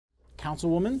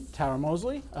Councilwoman Tara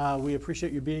Mosley. We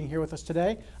appreciate you being here with us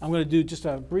today. I'm going to do just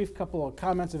a brief couple of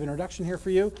comments of introduction here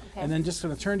for you, and then just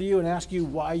going to turn to you and ask you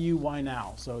why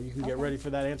now. So you can get ready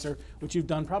for that answer, which you've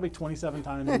done probably 27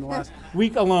 times in the last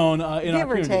week alone in our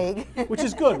community, which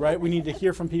is good, right? We need to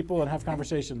hear from people and have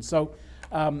conversations. So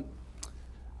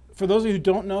for those of you who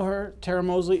don't know her, Tara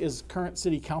Mosley is current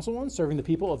city councilwoman serving the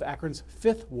people of Akron's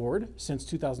 5th Ward since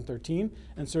 2013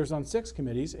 and serves on 6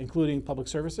 committees, including Public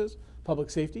Services, Public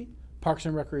Safety, Parks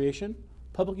and Recreation,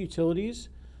 Public Utilities,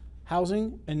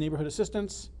 Housing and Neighborhood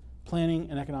Assistance, Planning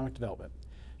and Economic Development.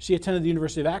 She attended the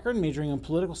University of Akron, majoring in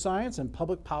political science and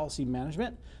public policy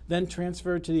management, then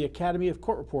transferred to the Academy of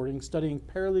Court Reporting, studying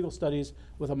paralegal studies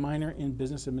with a minor in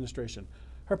business administration.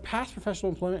 Her past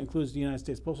professional employment includes the United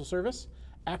States Postal Service,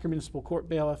 Akron Municipal Court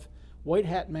Bailiff, White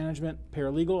Hat Management,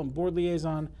 Paralegal and Board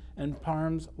Liaison, and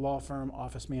Parms Law Firm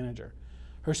Office Manager.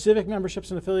 Her civic memberships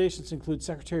and affiliations include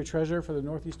Secretary-Treasurer for the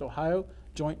Northeast Ohio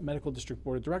Joint Medical District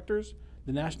Board of Directors,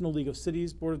 the National League of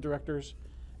Cities Board of Directors,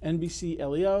 NBC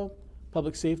LEO,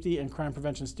 Public Safety and Crime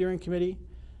Prevention Steering Committee.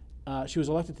 She was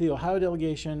elected to the Ohio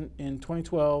delegation in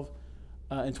 2012.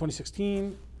 In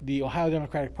 2016, the Ohio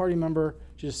Democratic Party member.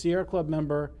 She's a Sierra Club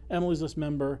member, Emily's List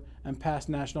member, and past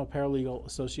National Paralegal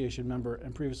Association member,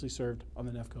 and previously served on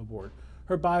the NEFCO board.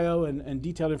 Her bio and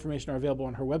detailed information are available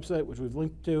on her website, which we've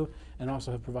linked to, and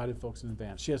also have provided folks in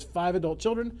advance. She has 5 adult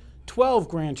children, 12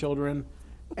 grandchildren,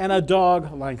 and a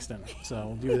dog, Langston. So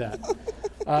we'll do that.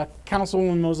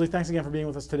 Councilwoman Mosley, thanks again for being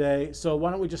with us today. So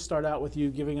why don't we just start out with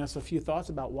you giving us a few thoughts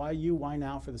about why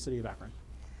now for the city of Akron?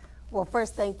 Well,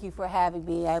 first, thank you for having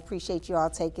me. I appreciate you all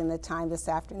taking the time this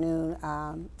afternoon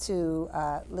to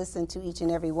listen to each and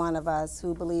every one of us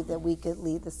who believe that we could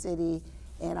lead the city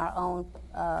in our own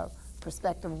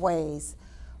prospective ways.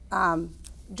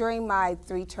 During my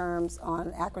 3 terms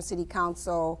on Akron City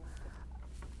Council,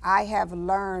 I have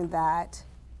learned that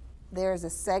there's a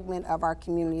segment of our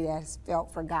community that has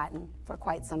felt forgotten for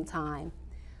quite some time.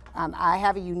 I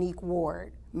have a unique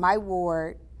ward. My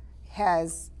ward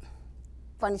has,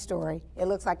 funny story, it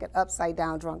looks like an upside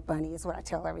down drunk bunny is what I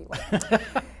tell everyone.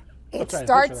 It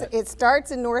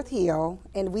starts in North Hill,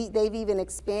 and they've even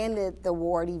expanded the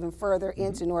ward even further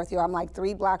into North Hill. I'm like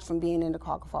 3 blocks from being in the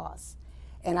Cauca Falls.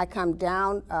 And I come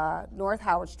down North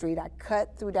Howard Street, I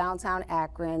cut through downtown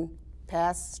Akron,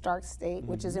 past Stark State,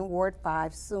 which is in Ward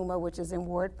 5, Suma, which is in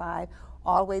Ward 5,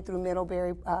 all the way through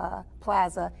Middlebury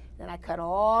Plaza, then I cut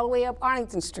all the way up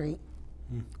Arlington Street.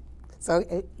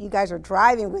 So you guys are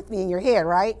driving with me in your head,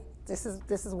 right? This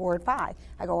is Ward 5.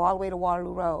 I go all the way to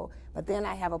Waterloo Road. But then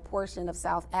I have a portion of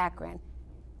South Akron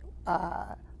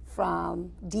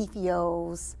from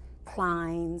DPOs,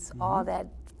 Klein's, all that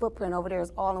footprint over there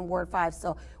is all in Ward 5.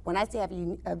 So when I say I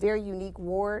have a very unique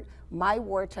ward, my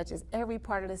ward touches every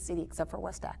part of the city except for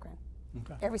West Akron.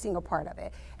 Okay. Every single part of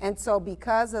it. And so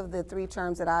because of the 3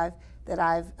 terms that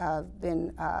I've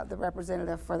been the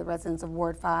representative for the residents of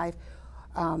Ward 5,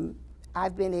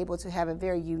 I've been able to have a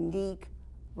very unique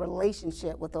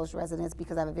relationship with those residents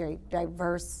because I have a very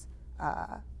diverse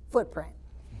footprint.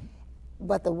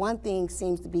 But the one thing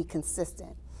seems to be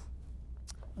consistent.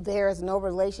 There is no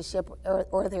relationship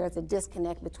or there is a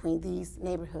disconnect between these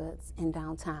neighborhoods and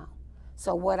downtown.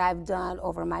 So what I've done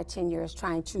over my tenure is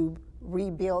trying to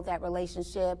rebuild that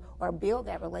relationship or build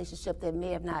that relationship that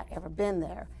may have not ever been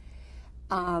there.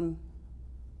 And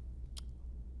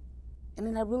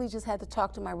then I really just had to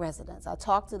talk to my residents. I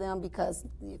talked to them because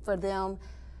for them,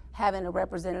 having a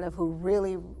representative who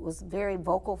really was very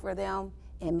vocal for them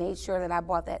and made sure that I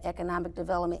brought that economic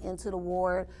development into the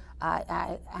ward,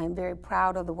 I'm very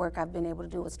proud of the work I've been able to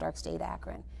do with Stark State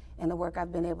Akron and the work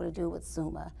I've been able to do with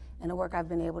Suma and the work I've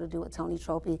been able to do with Tony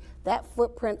Tropy. That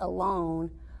footprint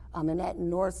alone in that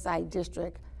north side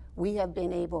district, we have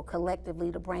been able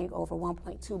collectively to bring over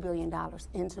 $1.2 billion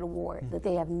into the ward that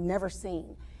they have never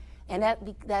seen. And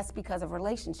that's because of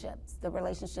relationships, the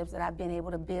relationships that I've been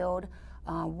able to build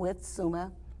with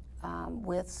Suma,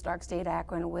 with Stark State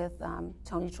Akron, with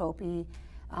Tony Tropy,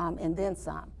 and then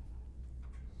some.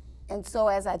 And so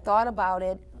as I thought about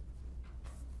it,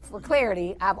 for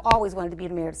clarity, I've always wanted to be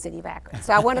the mayor of the city of Akron.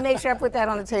 So I want to make sure I put that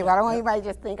on the table. I don't want anybody to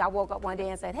just think I woke up one day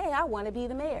and said, hey, I want to be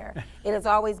the mayor. It has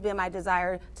always been my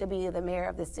desire to be the mayor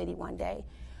of the city one day.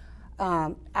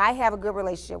 I have a good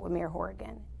relationship with Mayor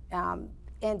Horrigan.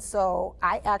 And so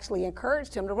I actually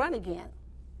encouraged him to run again.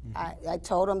 I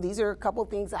told him these are a couple of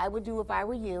things I would do if I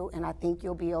were you, and I think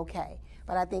you'll be okay.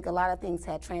 But I think a lot of things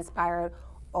had transpired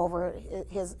over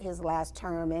his last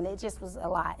term, and it just was a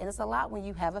lot. And it's a lot when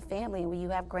you have a family and when you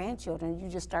have grandchildren, you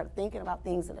just start thinking about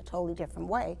things in a totally different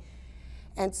way.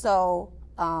 And so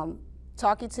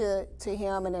talking to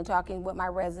him and then talking with my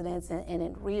residents and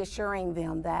then reassuring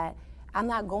them that I'm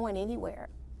not going anywhere.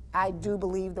 I do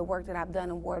believe the work that I've done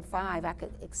in Ward 5, I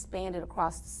could expand it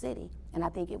across the city. And I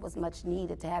think it was much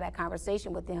needed to have that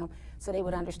conversation with them so they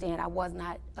would understand I was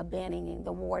not abandoning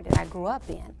the ward that I grew up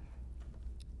in.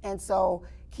 And so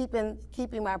keeping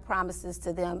my promises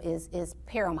to them is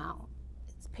paramount.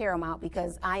 It's paramount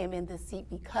because I am in this seat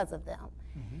because of them.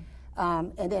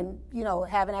 And then, you know,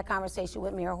 having that conversation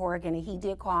with Mayor Horgan, and he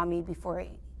did call me before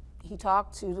he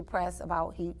talked to the press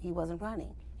about he wasn't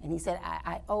running. And he said,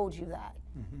 I owed you that.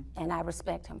 And I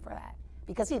respect him for that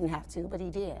because he didn't have to, but he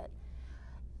did.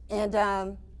 And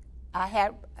I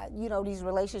had, you know, these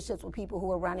relationships with people who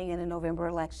were running in the November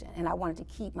election, and I wanted to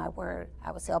keep my word.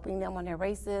 I was helping them on their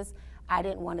races. I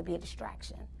didn't want to be a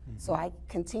distraction. So I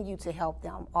continued to help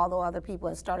them. Although other people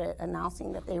had started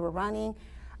announcing that they were running,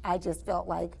 I just felt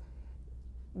like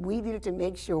we needed to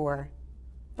make sure,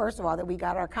 first of all, that we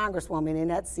got our Congresswoman in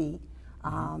that seat,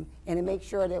 and to make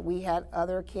sure that we had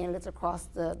other candidates across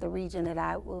the region that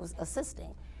I was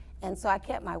assisting. And so I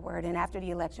kept my word, and after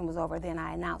the election was over, then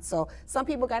I announced. So some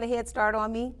people got a head start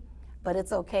on me, but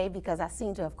it's okay because I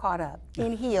seem to have caught up.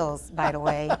 In heels, by the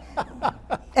way.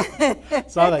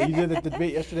 Saw that. You did the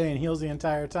debate yesterday in heels the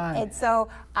entire time. And so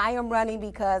I am running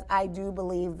because I do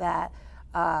believe that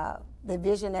the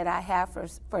vision that I have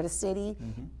for the city,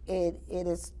 it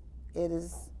is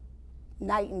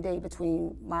night and day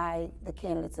between the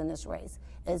candidates in this race.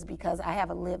 It's because I have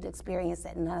a lived experience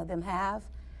that none of them have.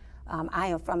 I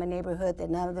am from a neighborhood that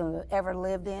none of them have ever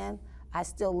lived in. I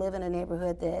still live in a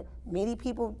neighborhood that many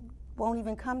people won't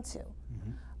even come to.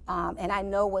 And I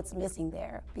know what's missing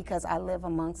there because I live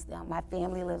amongst them. My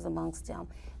family lives amongst them.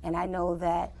 And I know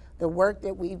that the work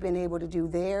that we've been able to do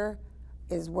there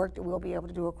is work that we'll be able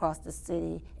to do across the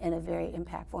city in a very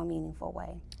impactful and meaningful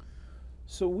way.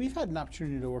 So we've had an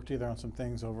opportunity to work together on some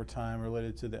things over time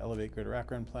related to the Elevate Greater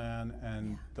Akron plan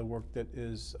and the work that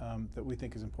is that we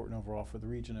think is important overall for the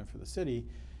region and for the city.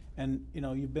 And you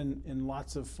know, you've been in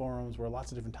lots of forums where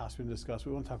lots of different topics have been discussed.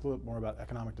 We want to talk a little bit more about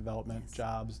economic development,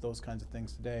 jobs, those kinds of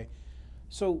things today.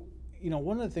 So, you know,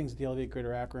 one of the things that the Elevate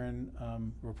Greater Akron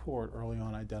report early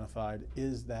on identified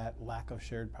is that lack of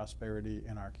shared prosperity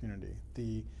in our community,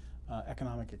 the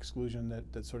economic exclusion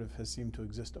that sort of has seemed to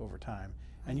exist over time.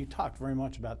 And you talked very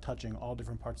much about touching all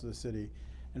different parts of the city.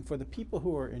 And for the people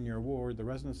who are in your ward, the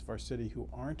residents of our city who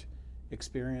aren't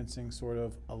experiencing sort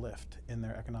of a lift in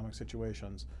their economic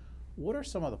situations, what are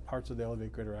some of the parts of the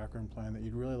Elevate Greater Akron plan that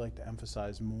you'd really like to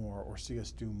emphasize more or see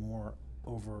us do more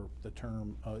over the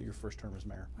term, your first term as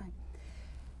mayor?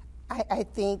 Right. I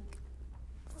think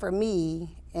for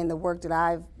me and the work that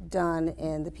I've done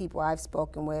and the people I've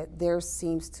spoken with, there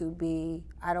seems to be,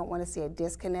 I don't want to say a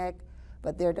disconnect,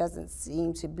 but there doesn't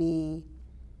seem to be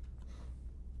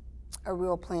a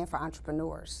real plan for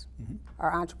entrepreneurs.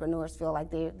 Our entrepreneurs feel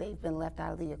like they've been left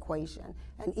out of the equation.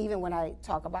 And even when I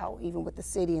talk about, even with the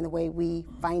city and the way we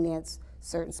finance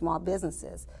certain small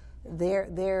businesses,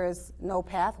 there is no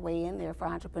pathway in there for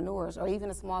entrepreneurs or even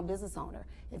a small business owner.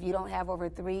 If you don't have over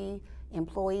 3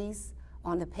 employees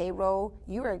on the payroll,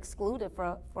 you are excluded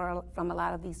from a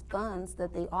lot of these funds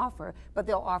that they offer, but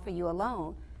they'll offer you a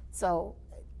loan. So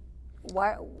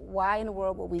why in the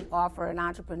world would we offer an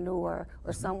entrepreneur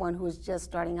or someone who is just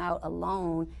starting out a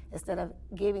loan instead of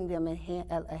giving them a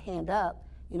hand up,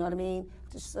 you know what I mean,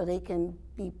 just so they can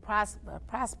be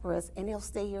prosperous and they'll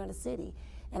stay here in the city.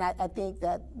 And I think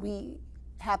that we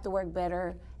have to work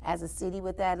better as a city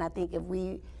with that, and I think if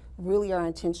we really are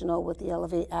intentional with the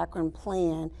Elevate Akron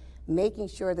plan, making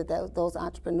sure that those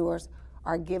entrepreneurs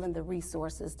are given the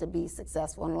resources to be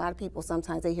successful. And a lot of people,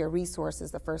 sometimes they hear resources,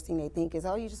 the first thing they think is,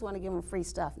 oh, you just want to give them free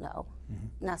stuff. No,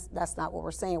 that's not what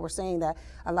we're saying. We're saying that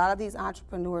a lot of these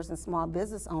entrepreneurs and small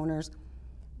business owners,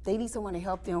 they need someone to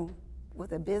help them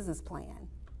with a business plan.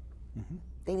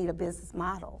 They need a business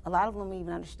model. A lot of them don't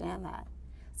even understand that.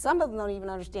 Some of them don't even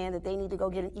understand that they need to go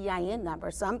get an EIN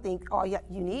number. Some think all you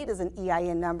need is an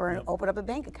EIN number and open up a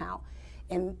bank account.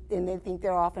 And they think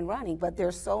they're off and running. But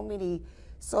there's so many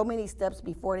steps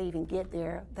before they even get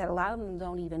there that a lot of them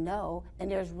don't even know, and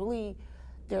there's really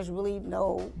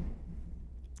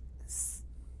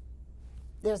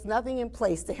nothing in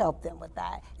place to help them with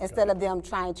that. Instead of them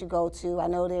trying to go to, I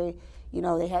know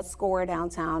they had SCORE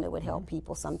downtown that would help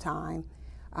people sometime,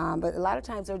 but a lot of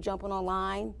times they're jumping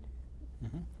online,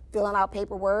 filling out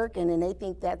paperwork, and then they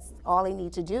think that's all they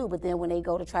need to do. But then when they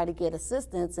go to try to get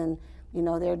assistance and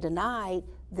they're denied,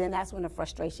 then that's when the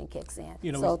frustration kicks in.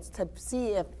 So to see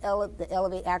if the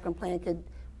Elevate Akron plan could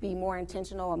be more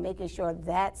intentional on making sure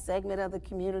that segment of the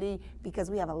community, because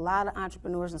we have a lot of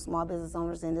entrepreneurs and small business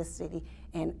owners in this city,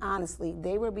 and honestly,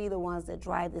 they will be the ones that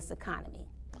drive this economy.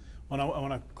 Well, I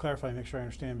want to clarify and make sure I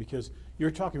understand, because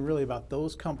you're talking really about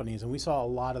those companies, and we saw a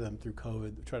lot of them through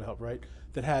COVID to try to help, right?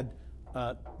 That had,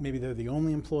 maybe they're the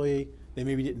only employee, they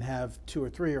maybe didn't have 2 or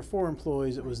 3 or 4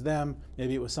 employees, it was them,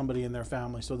 maybe it was somebody in their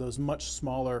family. So those much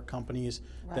smaller companies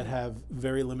that have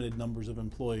very limited numbers of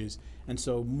employees. And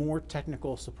so more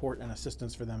technical support and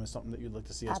assistance for them is something that you'd like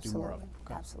to see us do more of.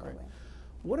 Okay, Absolutely. great.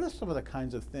 What are some of the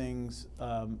kinds of things,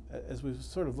 as we've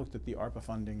sort of looked at the ARPA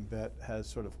funding that has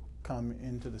sort of come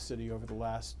into the city over the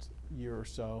last year or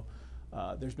so,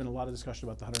 there's been a lot of discussion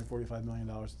about the $145 million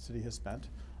the city has spent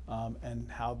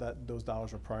and how those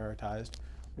dollars are prioritized.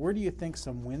 Where do you think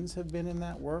some wins have been in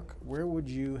that work? Where would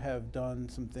you have done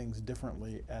some things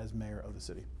differently as mayor of the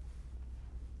city?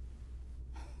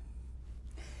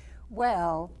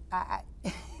 Well,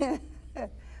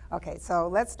 okay, so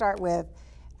let's start with,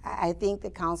 I think the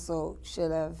council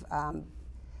should have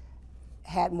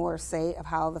had more say of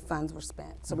how the funds were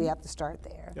spent. So we have to start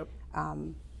there. Yep.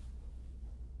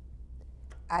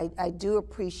 I do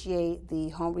appreciate the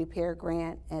home repair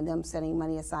grant and them setting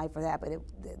money aside for that, but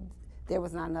there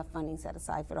was not enough funding set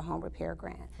aside for the home repair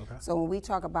grant. Okay. So when we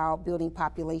talk about building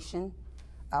population,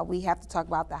 we have to talk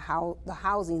about the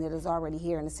housing that is already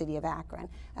here in the city of Akron.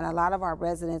 And a lot of our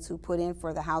residents who put in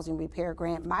for the housing repair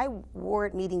grant, my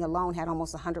ward meeting alone had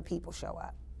almost 100 people show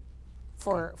up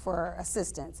for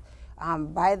assistance.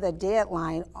 By the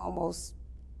deadline, almost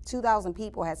 2,000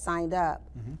 people had signed up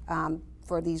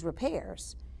for these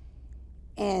repairs.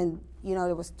 And, you know,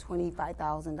 it was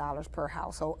 $25,000 per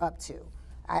household up to.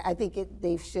 I think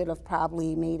they should have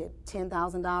probably made it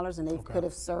 $10,000 and they could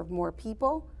have served more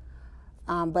people.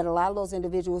 But a lot of those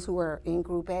individuals who were in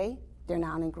Group A, they're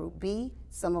now in Group B.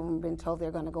 Some of them have been told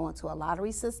they're going to go into a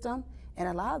lottery system, and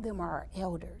a lot of them are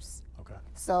elders. Okay.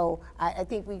 So I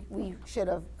think we should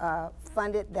have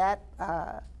funded that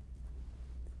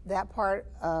part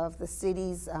of the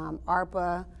city's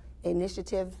ARPA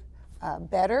initiative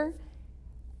better.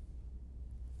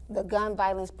 The gun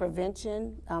violence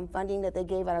prevention funding that they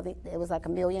gave out, I think it was like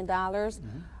 $1 million.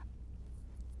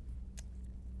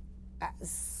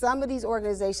 Some of these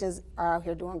organizations are out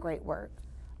here doing great work,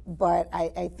 but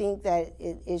I think that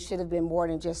it should have been more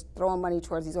than just throwing money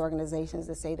towards these organizations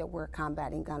to say that we're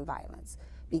combating gun violence,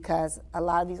 because a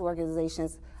lot of these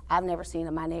organizations I've never seen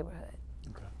in my neighborhood.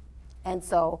 Okay. And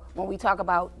so when we talk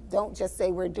about, don't just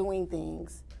say we're doing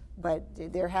things, but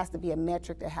there has to be a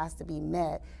metric that has to be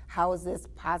met. How is this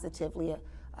positively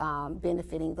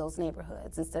benefiting those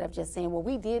neighborhoods? Instead of just saying, well,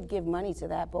 we did give money to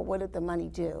that, but what did the money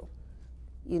do?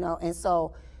 You know, and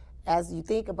so as you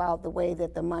think about the way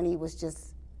that the money was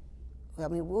just, I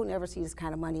mean, we'll never see this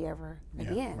kind of money ever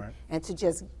again. Right. And to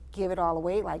just give it all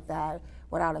away like that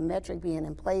without a metric being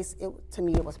in place, to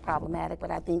me it was problematic.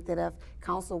 But I think that if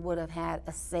council would have had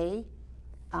a say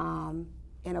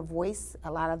and a voice,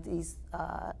 a lot of these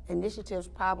initiatives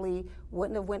probably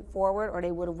wouldn't have went forward, or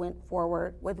they would have went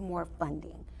forward with more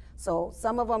funding. So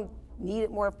some of them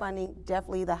needed more funding,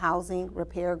 definitely the housing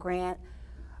repair grant.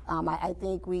 I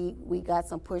think we got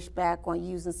some pushback on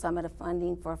using some of the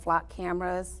funding for flock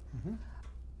cameras.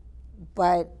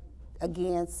 But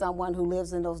again, someone who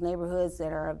lives in those neighborhoods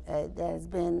that has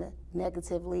been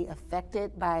negatively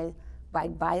affected by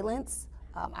violence,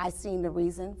 I've seen the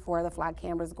reason for the flock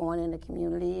cameras going in the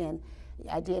community, and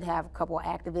I did have a couple of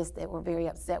activists that were very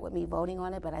upset with me voting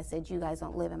on it, but I said, you guys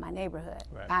don't live in my neighborhood.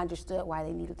 Right. I understood why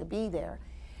they needed to be there.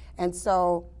 And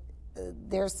so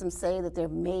there's some say that there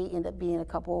may end up being a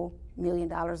couple $1 million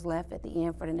left at the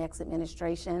end for the next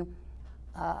administration.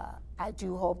 I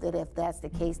do hope that if that's the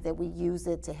case, that we use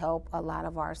it to help a lot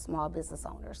of our small business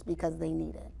owners, because they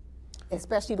need it,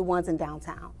 especially the ones in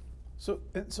downtown. So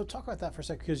talk about that for a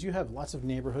second, because you have lots of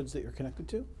neighborhoods that you're connected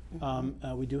to.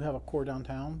 We do have a core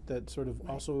downtown that sort of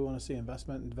also we want to see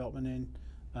investment and development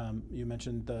in. You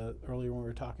mentioned earlier when we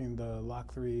were talking the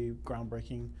Lock 3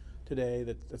 groundbreaking today.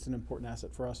 That's an important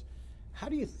asset for us. How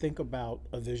do you think about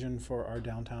a vision for our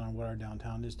downtown and what our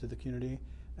downtown is to the community?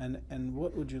 And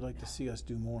what would you like to see us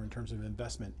do more in terms of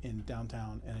investment in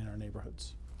downtown and in our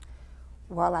neighborhoods?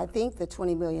 Well, I think the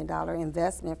 $20 million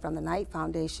investment from the Knight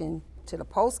Foundation to the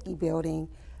Polsky building,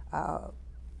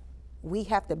 we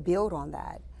have to build on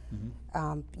that.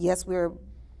 Yes, we're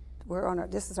on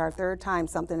this is our 3rd time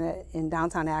something that in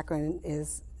downtown Akron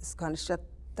is going to shut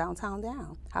downtown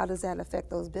down. How does that affect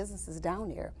those businesses down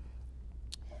there?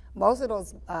 Most of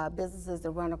those businesses that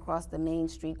run across the Main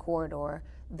Street corridor,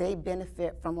 they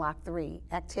benefit from Lock 3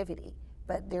 activity,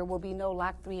 but there will be no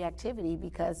Lock 3 activity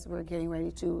because we're getting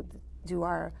ready to do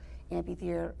our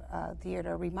amphitheater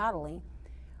theater remodeling.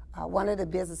 One of the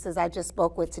businesses I just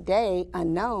spoke with today,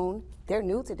 Unknown, they're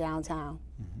new to downtown.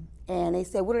 And they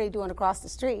said, what are they doing across the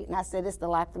street? And I said, it's the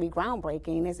Lock 3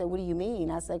 groundbreaking. They said, what do you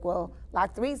mean? I said, well,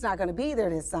 Lock 3 is not going to be there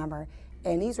this summer.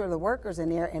 And these are the workers in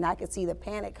there, and I could see the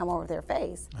panic come over their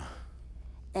face.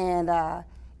 And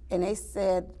they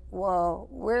said, well,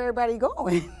 where everybody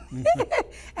going?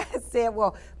 I said,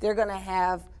 well, they're going to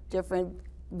have different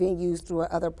venues through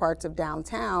other parts of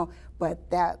downtown, but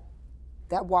that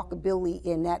walkability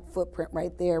in that footprint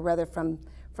right there, whether from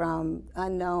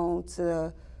Unknown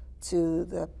to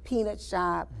the Peanut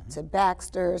Shop, to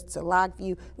Baxter's, to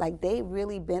Lockview, like they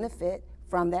really benefit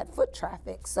from that foot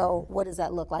traffic. So what does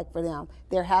that look like for them?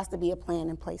 There has to be a plan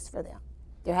in place for them.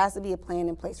 There has to be a plan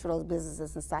in place for those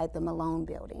businesses inside the Malone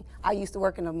building. I used to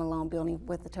work in the Malone building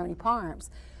with Attorney Parms.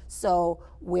 So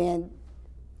when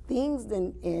things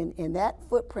in that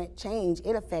footprint change,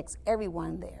 it affects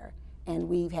everyone there. And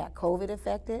we've had COVID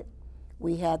affected,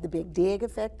 we had the Big Dig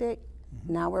affected,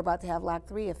 now we're about to have Lock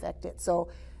 3 affected. So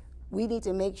we need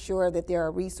to make sure that there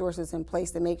are resources in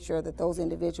place to make sure that those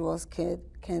individuals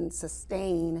can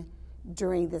sustain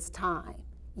during this time.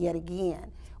 Yet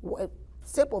again,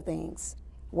 simple things.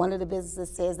 One of the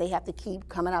businesses says they have to keep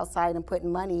coming outside and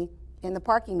putting money in the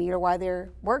parking meter while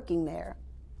they're working there.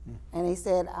 And they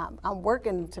said, I'm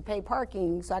working to pay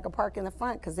parking so I can park in the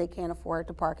front because they can't afford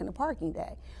to park in the parking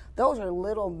day. Those are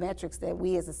little metrics that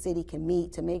we as a city can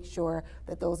meet to make sure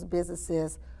that those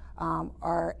businesses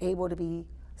are able to be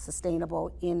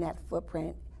sustainable in that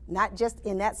footprint, not just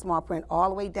in that small print, all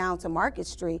the way down to Market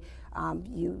Street.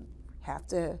 You have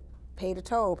to pay the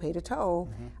toll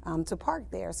to park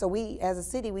there. So we, as a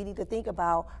city, we need to think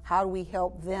about how do we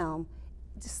help them.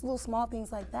 Just little small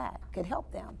things like that could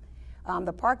help them.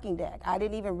 The parking deck, I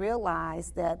didn't even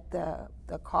realize that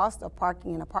the cost of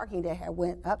parking in a parking deck had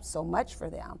went up so much for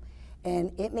them.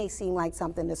 And it may seem like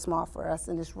something that's small for us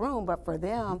in this room, but for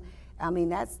them, I mean,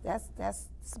 that's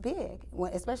big,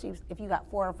 especially if you got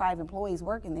 4 or 5 employees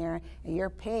working there and you're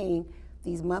paying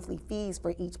these monthly fees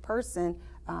for each person.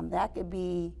 That could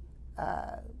be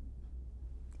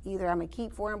either I'm gonna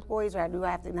keep 4 employees or I do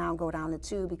have to now go down to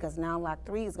 2 because now Lock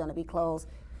 3 is gonna be closed.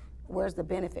 Where's the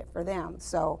benefit for them?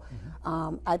 So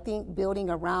I think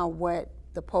building around what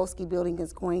the Polsky building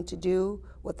is going to do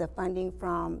with the funding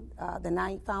from the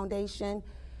Knight Foundation,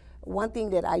 one thing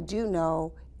that I do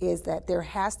know is that there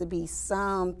has to be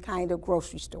some kind of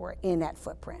grocery store in that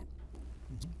footprint.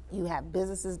 You have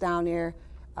businesses down there.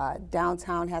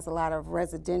 Downtown has a lot of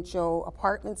residential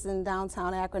apartments in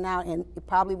downtown Akron now, and it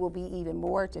probably will be even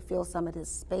more to fill some of this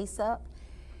space up.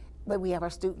 But we have our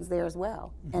students there as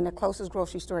well. And the closest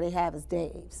grocery store they have is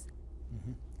Dave's.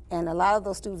 And a lot of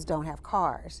those students don't have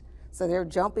cars. So they're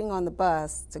jumping on the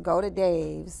bus to go to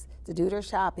Dave's to do their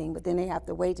shopping, but then they have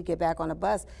to wait to get back on the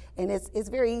bus. And it's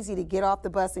very easy to get off the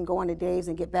bus and go on to Dave's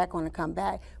and get back on and come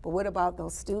back. But what about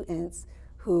those students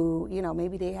who, you know,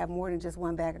 maybe they have more than just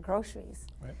one bag of groceries?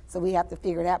 Right. So we have to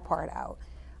figure that part out.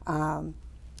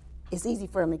 It's easy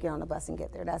for them to get on the bus and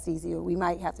get there. That's easy. We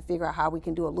might have to figure out how we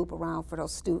can do a loop around for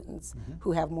those students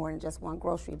who have more than just one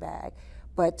grocery bag.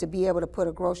 But to be able to put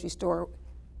a grocery store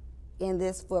in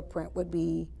this footprint would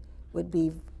be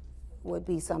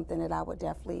something that I would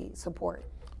definitely support.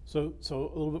 So a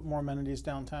little bit more amenities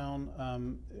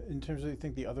downtown. In terms of, you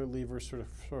think the other levers sort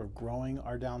of growing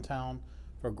our downtown,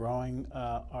 for growing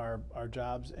our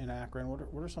jobs in Akron,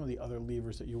 what are some of the other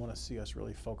levers that you want to see us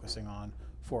really focusing on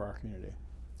for our community?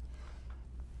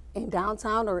 In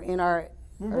downtown or in our...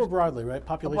 More broadly, right?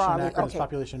 Population Akron is okay.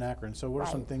 population Akron. So what are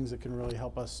some things that can really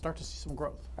help us start to see some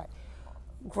growth? Right.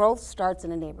 Growth starts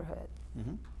in the neighborhood.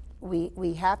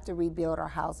 We have to rebuild our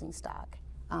housing stock.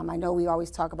 I know we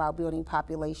always talk about building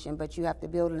population, but you have to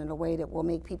build it in a way that will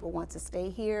make people want to stay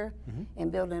here and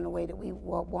build it in a way that we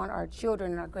will want our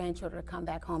children and our grandchildren to come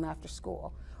back home after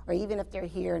school. Or even if they're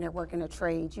here and they're working a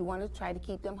trade, you want to try to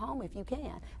keep them home if you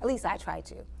can. At least I try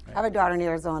to. Right. I have a daughter in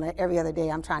Arizona. Every other day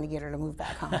I'm trying to get her to move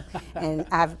back home. And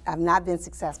I've not been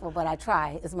successful, but I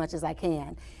try as much as I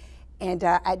can. And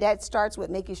that starts with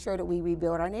making sure that we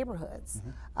rebuild our neighborhoods.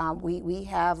 We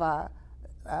have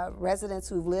residents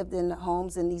who've lived in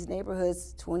homes in these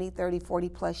neighborhoods 20, 30, 40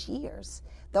 plus years.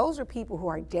 Those are people who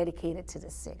are dedicated to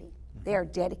the city. They are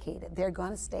dedicated. They're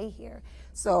going to stay here.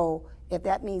 So if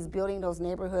that means building those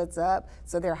neighborhoods up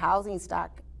so their housing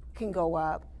stock can go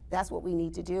up, that's what we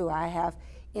need to do. I have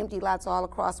empty lots all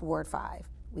across Ward 5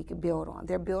 we could build on.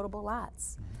 They're buildable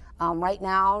lots. Right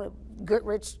now,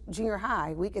 Goodrich Junior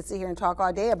High, we could sit here and talk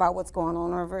all day about what's going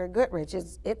on over at Goodrich.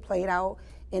 It played out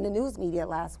in the news media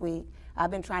last week.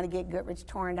 I've been trying to get Goodrich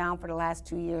torn down for the last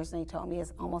 2 years, and they told me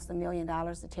it's almost $1 million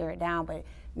to tear it down, but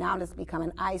now it's become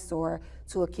an eyesore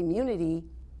to a community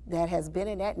that has been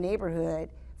in that neighborhood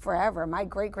forever. My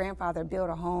great-grandfather built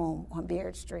a home on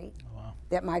Beard Street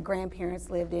that my grandparents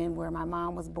lived in, where my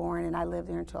mom was born, and I lived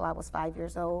there until I was 5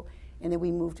 years old, and then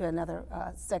we moved to another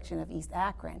section of East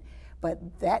Akron.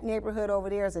 But that neighborhood over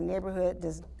there is a neighborhood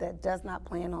that does not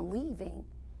plan on leaving.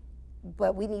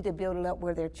 But we need to build it up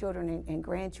where their children and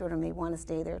grandchildren may want to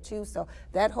stay there too. So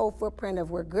that whole footprint of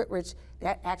where Goodrich,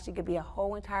 that actually could be a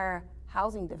whole entire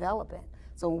housing development.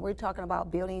 So when we're talking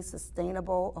about building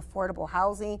sustainable, affordable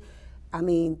housing, I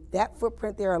mean, that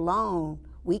footprint there alone,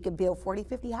 we could build 40,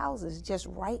 50 houses just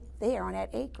right there on that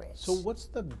acreage. So what's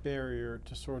the barrier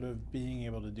to sort of being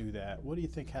able to do that? What do you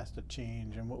think has to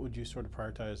change, and what would you sort of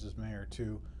prioritize as mayor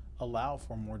to allow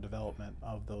for more development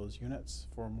of those units,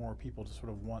 for more people to sort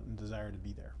of want and desire to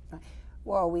be there?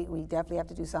 Well, we definitely have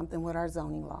to do something with our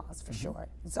zoning laws, for sure.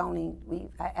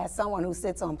 Zoning, as someone who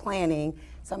sits on planning,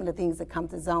 some of the things that come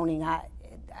to zoning, I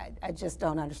just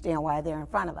don't understand why they're in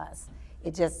front of us.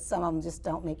 It just, some of them just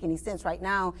don't make any sense. Right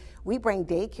now, we bring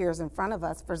daycares in front of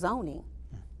us for zoning,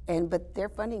 but their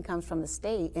funding comes from the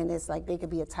state, and it's like they could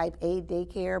be a type A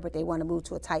daycare, but they want to move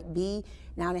to a type B.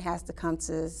 Now it has to come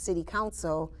to city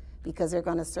council because they're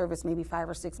going to service maybe 5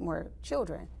 or 6 more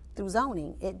children through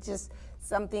zoning. It just,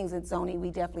 some things in zoning,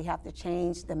 we definitely have to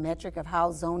change the metric of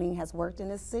how zoning has worked in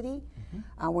this city.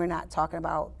 We're not talking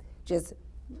about just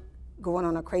going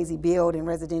on a crazy build in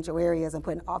residential areas and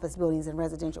putting office buildings in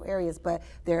residential areas, but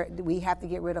we have to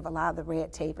get rid of a lot of the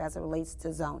red tape as it relates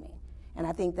to zoning. And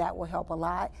I think that will help a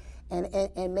lot,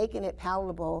 and making it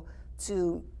palatable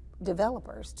to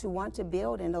developers to want to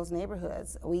build in those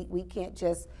neighborhoods. We can't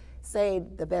just say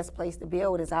the best place to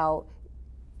build is out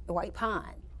White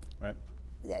Pond. Right.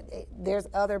 There's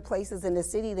other places in the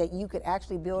city that you could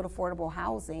actually build affordable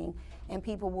housing, and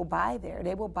people will buy there.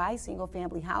 They will buy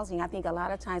single-family housing. I think a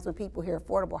lot of times when people hear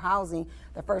affordable housing,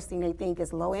 the first thing they think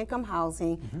is low-income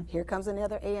housing. Here comes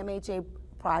another AMHA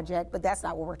project, but that's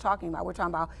not what we're talking about. We're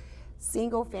talking about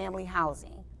single-family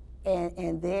housing,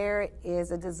 and there is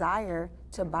a desire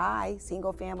to buy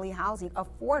single-family housing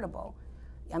affordable.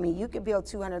 I mean, you could build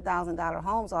 $200,000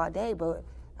 homes all day, but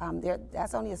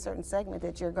that's only a certain segment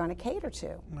that you're going to cater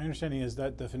to. My understanding is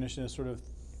that definition is sort of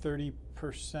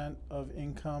 30% of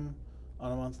income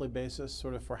on a monthly basis,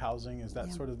 sort of for housing. Is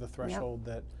that sort of the threshold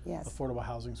that affordable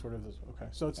housing sort of is? Okay,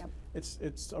 so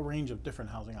it's a range of different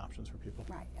housing options for people.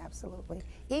 Right, absolutely.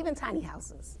 Even tiny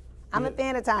houses. I'm a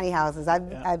fan of tiny houses.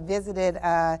 I visited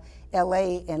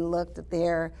LA and looked at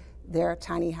their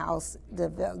tiny house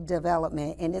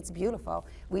development, and it's beautiful.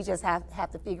 We just have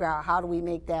to figure out how do we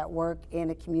make that work in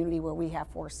a community where we have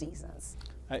 4 seasons.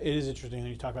 It is interesting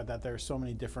when you talk about that. There are so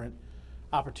many different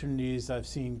opportunities. I've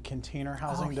seen container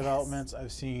housing developments.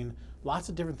 I've seen lots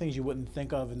of different things you wouldn't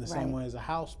think of in the same way as a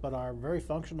house, but are very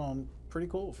functional and pretty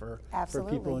cool for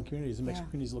people in communities. It makes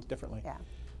communities look differently. Yeah.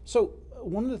 So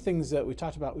one of the things that we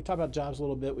talked about jobs a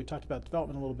little bit, we talked about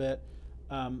development a little bit.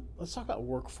 Let's talk about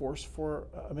workforce for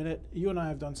a minute. You and I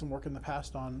have done some work in the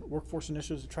past on workforce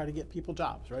initiatives to try to get people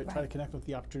jobs, right? Try to connect with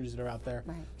the opportunities that are out there.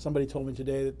 Somebody told me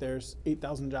today that there's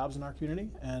 8,000 jobs in our community,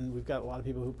 and we've got a lot of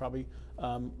people who probably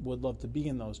would love to be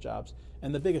in those jobs.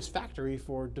 And the biggest factory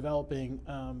for developing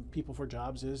people for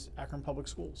jobs is Akron Public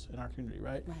Schools in our community,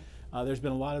 right? There's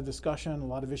been a lot of discussion, a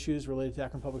lot of issues related to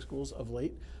Akron Public Schools of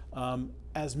late.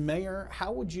 As mayor,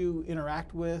 how would you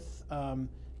interact with,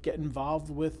 get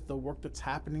involved with the work that's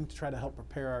happening to try to help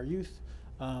prepare our youth,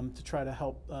 to try to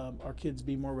help our kids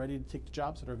be more ready to take the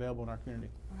jobs that are available in our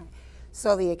community?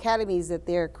 So the academies that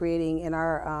they're creating in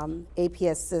our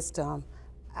APS system,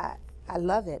 I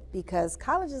love it, because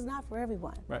college is not for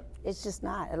everyone. It's just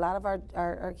not. A lot of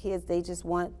our kids, they just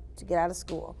want to get out of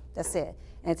school. That's it.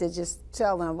 And to just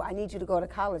tell them, I need you to go to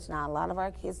college now. A lot of our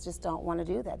kids just don't want to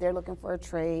do that. They're looking for a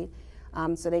trade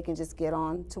so they can just get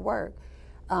on to work.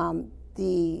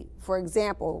 For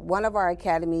example, one of our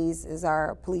academies is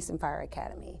our Police and Fire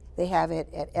Academy. They have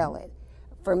it at Elliott.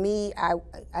 For me,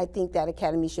 I think that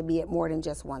academy should be at more than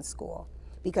just one school,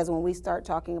 because when we start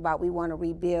talking about we want to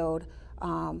rebuild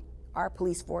our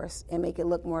police force and make it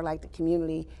look more like the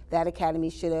community, that academy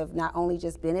should have not only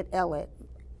just been at Elliott,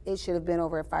 it should have been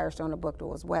over at Firestone or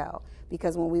Bookville as well.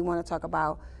 Because when we want to talk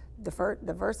about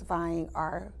diversifying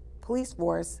our police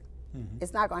force,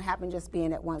 it's not going to happen just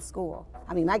being at one school.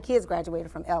 I mean, my kids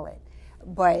graduated from Elliott,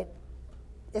 but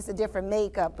it's a different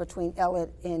makeup between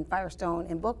Elliott and Firestone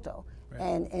and Bookville.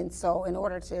 And so in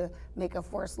order to make a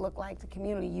force look like the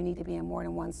community, you need to be in more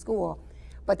than one school.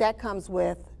 But that comes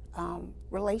with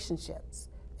relationships.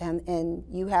 and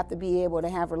you have to be able to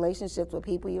have relationships with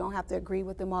people. You don't have to agree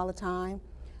with them all the time.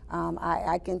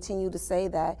 I continue to say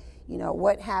that, you know,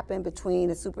 what happened between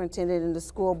the superintendent and the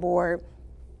school board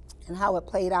and how it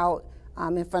played out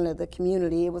in front of the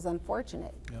community, it was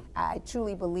unfortunate. Yep. I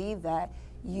truly believe that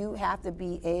you have to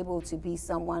be able to be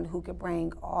someone who could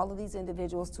bring all of these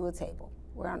individuals to a table.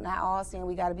 We're not all saying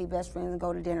we got to be best friends and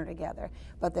go to dinner together,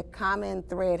 but the common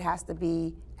thread has to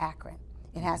be Akron.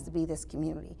 It has to be this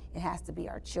community. It has to be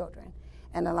our children.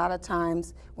 And a lot of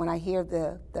times when I hear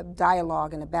the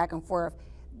dialogue and the back and forth,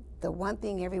 the one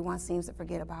thing everyone seems to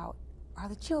forget about are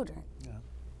the children. Yeah.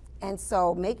 And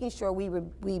so making sure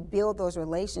we build those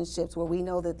relationships where we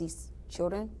know that these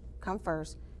children come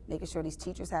first, making sure these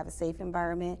teachers have a safe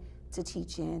environment to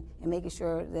teach in, and making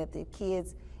sure that the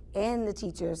kids and the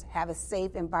teachers have a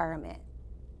safe environment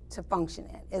to function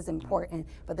in is important.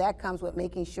 But that comes with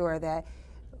making sure that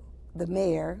the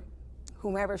mayor,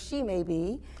 whomever she may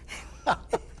be,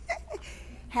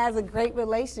 has a great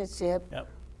relationship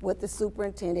with the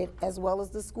superintendent, as well as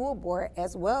the school board,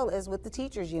 as well as with the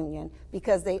teachers union,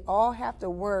 because they all have to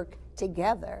work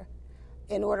together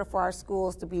in order for our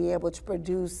schools to be able to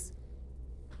produce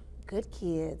good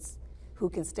kids who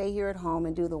can stay here at home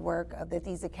and do the work that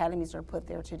these academies are put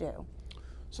there to do.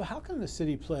 So how can the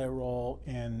city play a role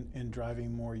in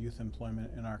driving more youth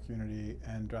employment in our community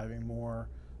and driving more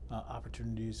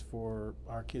opportunities for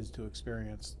our kids to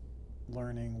experience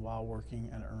learning while working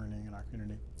and earning in our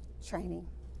community? Training.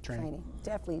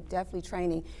 Definitely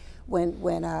training.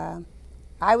 When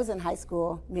I was in high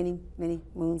school many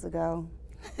moons ago,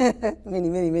 many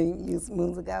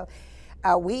moons ago,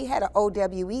 we had an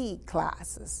OWE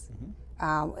classes. Mm-hmm.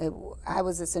 I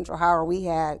was at Central Howard. We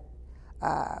had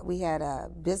a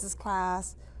business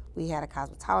class, we had a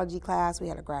cosmetology class, we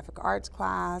had a graphic arts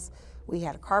class, we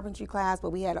had a carpentry class,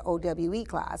 but we had an OWE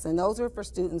class. And those were for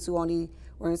students who only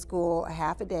were in school a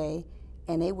half a day,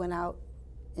 and they went out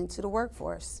into the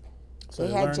workforce. So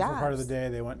they had learned jobs. For part of the day,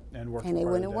 they went and worked and for they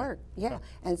part went of and the day. worked, yeah.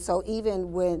 And so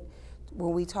even when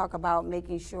we talk about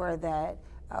making sure that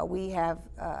we have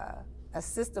a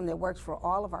system that works for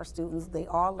all of our students, they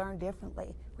all learn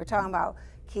differently. We're talking about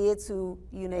kids who,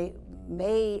 you know,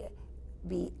 may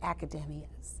be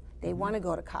academics. They want to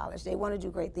go to college. They want to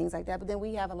do great things like that. But then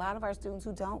we have a lot of our students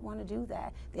who don't want to do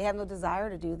that. They have no desire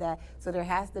to do that. So there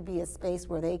has to be a space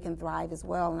where they can thrive as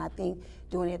well. And I think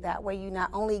doing it that way, you not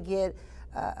only get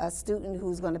a student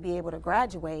who's going to be able to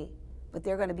graduate, but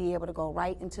they're going to be able to go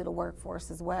right into the workforce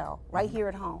as well, right here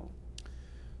at home.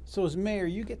 So as mayor,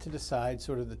 you get to decide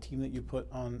sort of the team that you put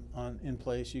in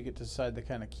place. You get to decide the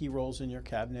kind of key roles in your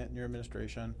cabinet and your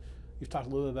administration. You've talked a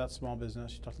little bit about small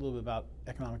business. You talked a little bit about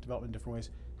economic development in different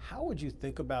ways. How would you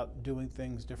think about doing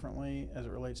things differently as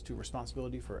it relates to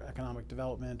responsibility for economic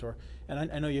development?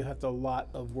 And I know you have a lot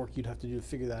of work you'd have to do to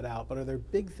figure that out, but are there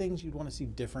big things you'd want to see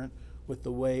different with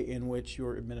the way in which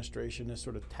your administration is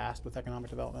sort of tasked with economic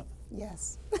development?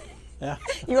 Yes. Yeah.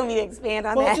 You want me to expand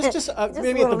on that? Well, just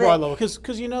maybe at the broad level,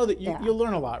 because you know that you'll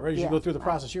learn a lot, right? As you go through the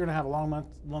process, you're going to have a long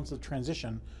months of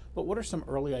transition. But what are some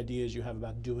early ideas you have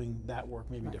about doing that work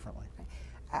maybe differently?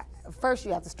 First,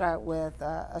 you have to start with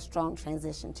a strong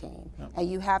transition team. Yep. And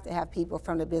you have to have people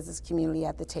from the business community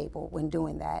at the table when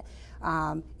doing that.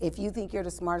 If you think you're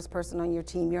the smartest person on your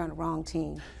team, you're on the wrong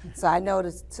team. So I know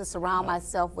to surround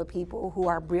myself with people who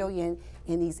are brilliant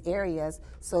in these areas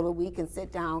so that we can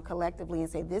sit down collectively and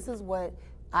say, this is what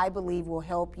I believe will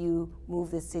help you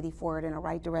move this city forward in the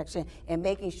right direction, and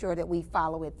making sure that we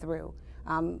follow it through.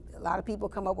 A lot of people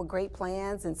come up with great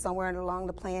plans, and somewhere along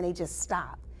the plan they just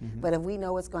stop. Mm-hmm. But if we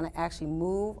know it's going to actually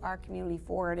move our community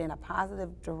forward in a positive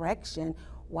direction,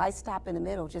 why stop in the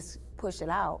middle? Just push it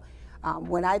out.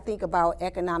 When I think about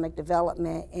economic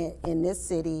development in this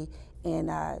city and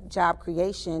job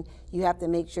creation, you have to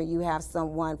make sure you have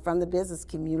someone from the business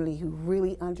community who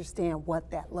really understand what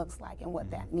that looks like and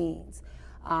what that means.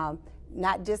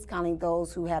 Not discounting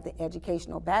those who have the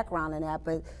educational background in that,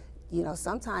 but you know,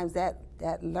 sometimes that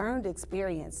learned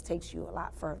experience takes you a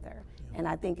lot further. And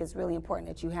I think it's really important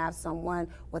that you have someone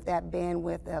with that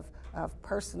bandwidth of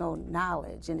personal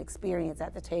knowledge and experience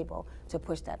at the table to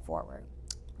push that forward.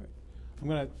 Great. I'm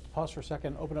going to pause for a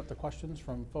second, open up the questions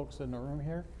from folks in the room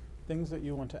here. Things that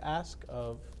you want to ask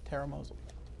of Tara Mosley.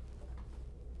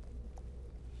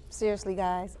 Seriously,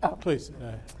 guys. Oh, please.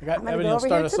 I got Ebony will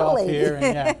start us off here.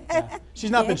 And yeah.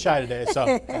 She's not been shy today, so.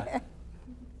 Yeah.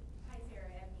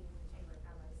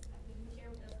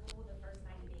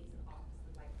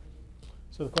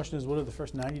 So the question is, what do the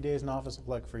first 90 days in office look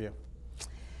like for you?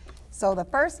 So the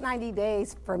first 90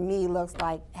 days for me looks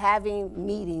like having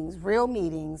meetings, real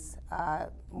meetings,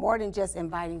 more than just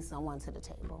inviting someone to the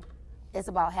table. It's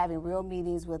about having real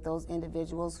meetings with those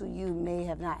individuals who you may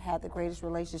have not had the greatest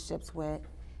relationships with,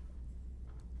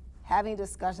 having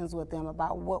discussions with them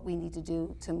about what we need to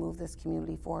do to move this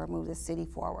community forward, move this city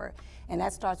forward. And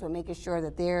that starts with making sure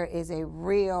that there is a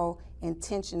real,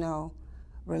 intentional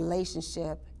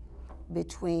relationship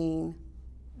between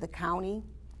the county,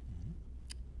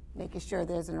 making sure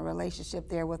there's a relationship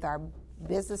there with our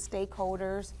business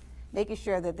stakeholders, making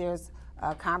sure that there's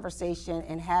a conversation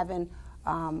and having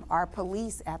our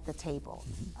police at the table,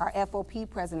 our FOP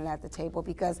president at the table,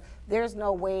 because there's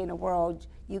no way in the world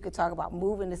you could talk about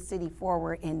moving the city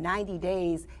forward in 90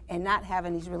 days and not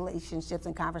having these relationships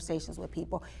and conversations with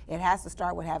people. It has to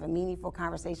start with having meaningful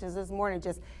conversations. It's more than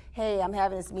just, hey, I'm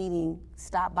having this meeting,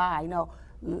 stop by. No,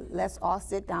 let's all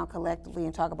sit down collectively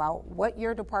and talk about what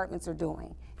your departments are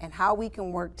doing and how we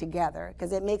can work together,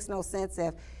 because it makes no sense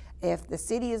if the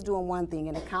city is doing one thing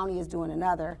and the county is doing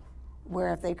another,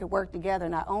 where if they could work together,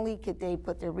 not only could they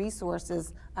put their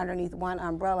resources underneath one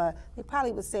umbrella, they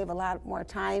probably would save a lot more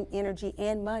time, energy,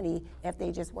 and money if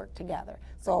they just worked together.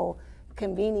 So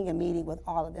convening a meeting with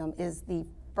all of them is the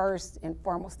first and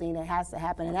foremost thing that has to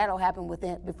happen, and that'll happen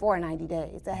before 90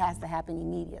 days. That has to happen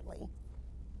immediately.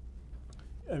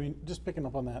 I mean, just picking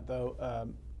up on that though,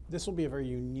 this will be a very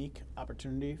unique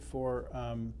opportunity for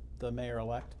the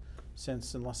mayor-elect,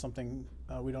 since unless something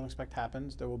we don't expect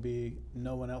happens, there will be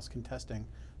no one else contesting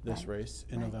this race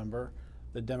in November.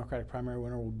 The Democratic primary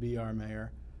winner will be our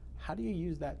mayor. How do you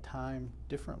use that time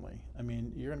differently? I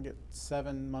mean, you're going to get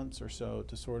 7 months or so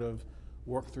to sort of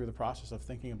work through the process of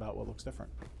thinking about what looks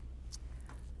different.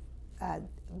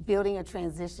 Building a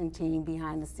transition team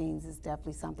behind the scenes is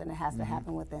definitely something that has to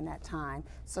happen within that time,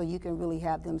 so you can really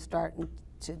have them starting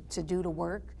to do the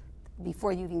work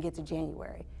before you even get to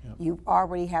January. Yep. You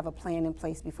already have a plan in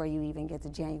place before you even get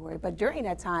to January. But during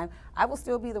that time, I will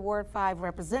still be the Ward 5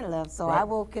 representative, so I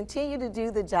will continue to do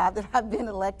the job that I've been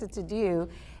elected to do,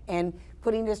 and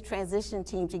putting this transition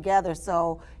team together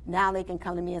so now they can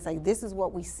come to me and say, this is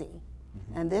what we see,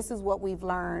 and this is what we've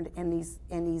learned in these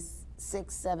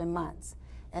 6-7 months.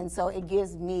 And so it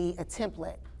gives me a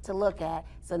template to look at,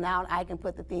 so now I can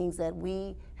put the things that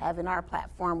we have in our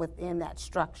platform within that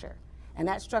structure. And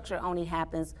that structure only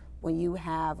happens when you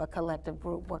have a collective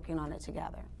group working on it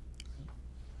together.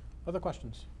 Other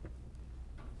questions?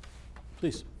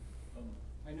 Please.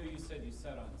 I know you said you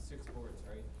sat on 6 boards,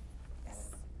 right?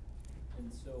 Yes.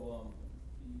 And so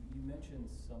you mentioned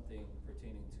something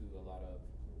pertaining to a lot of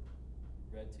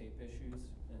red tape issues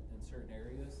in certain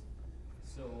areas.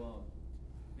 So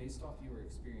based off your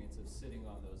experience of sitting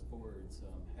on those boards,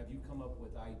 have you come up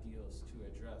with ideas to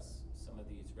address some of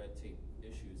these red tape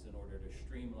issues in order to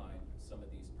streamline some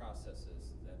of these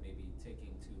processes that may be taking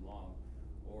too long,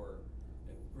 or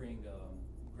bring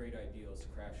great ideas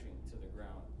crashing to the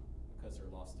ground because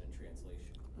they're lost in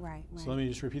translation? Right. So let me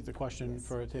just repeat the question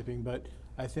for taping, but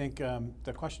I think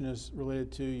the question is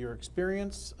related to your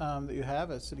experience that you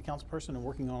have as city council person and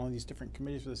working on all these different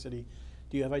committees for the city.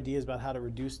 Do you have ideas about how to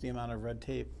reduce the amount of red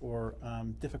tape or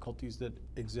difficulties that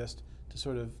exist to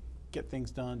sort of get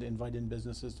things done, to invite in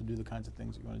businesses to do the kinds of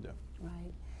things that you want to do?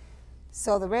 Right.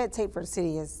 So the red tape for the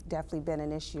city has definitely been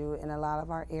an issue in a lot of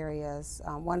our areas.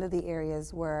 One of the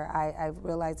areas where I've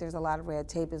realized there's a lot of red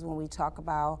tape is when we talk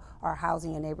about our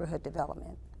housing and neighborhood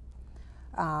development.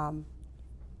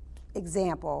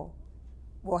 Example,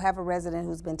 we'll have a resident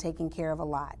who's been taking care of a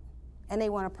lot, and they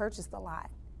want to purchase the lot.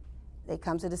 They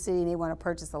come to the city and they want to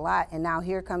purchase the lot, and now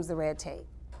here comes the red tape.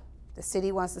 The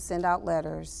city wants to send out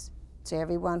letters to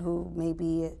everyone who may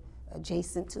be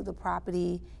adjacent to the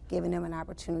property, giving them an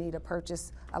opportunity to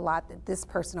purchase a lot that this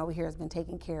person over here has been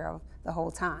taking care of the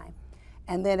whole time.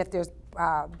 And then if there's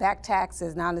back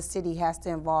taxes, now the city has to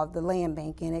involve the land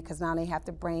bank in it, because now they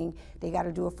got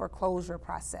to do a foreclosure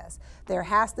process. There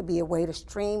has to be a way to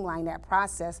streamline that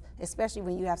process, especially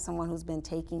when you have someone who's been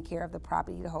taking care of the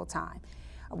property the whole time.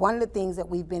 One of the things that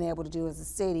we've been able to do as a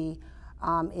city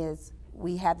is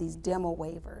we have these demo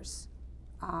waivers.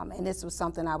 And this was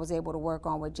something I was able to work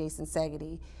on with Jason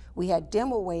Segedy. We had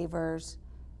demo waivers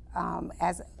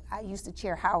as I used to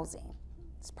chair housing.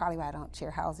 It's probably why I don't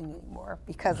chair housing anymore,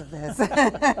 because of this.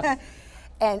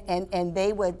 and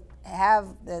they would have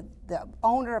the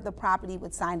owner of the property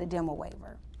would sign the demo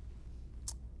waiver,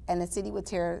 and the city would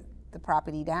tear the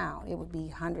property down. It would be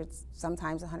hundreds,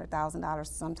 sometimes $100,000,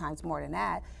 sometimes more than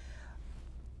that.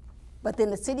 But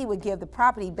then the city would give the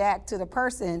property back to the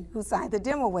person who signed the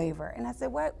demo waiver. And I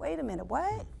said, wait a minute,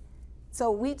 what?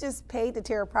 So we just paid to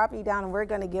tear a property down and we're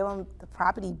gonna give them the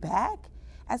property back?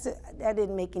 I said, that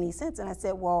didn't make any sense. And I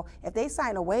said, well, if they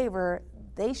sign a waiver,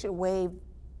 they should waive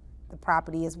the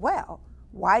property as well.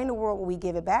 why in the world would we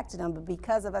give it back to them? But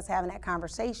because of us having that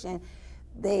conversation,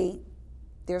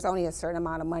 there's only a certain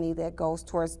amount of money that goes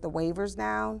towards the waivers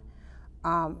now.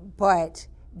 But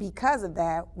because of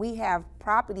that, we have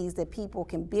properties that people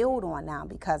can build on now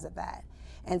because of that.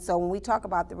 And so when we talk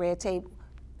about the red tape,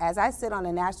 as I sit on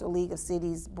the National League of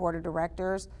Cities Board of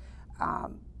Directors,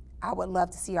 I would love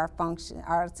to see our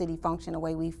city function the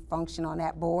way we function on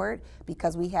that board,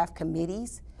 because we have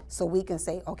committees, so we can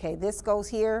say, okay, this goes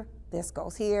here,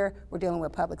 we're dealing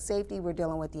with public safety, we're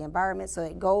dealing with the environment, so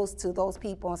it goes to those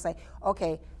people and say,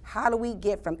 okay, how do we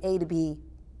get from A to B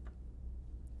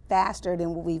faster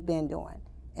than what we've been doing?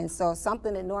 And so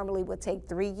something that normally would take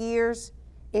 3 years,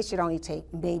 it should only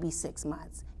take maybe 6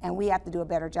 months. And we have to do a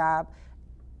better job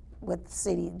with the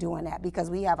city doing that, because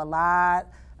we have a lot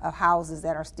of houses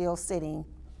that are still sitting.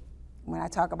 When I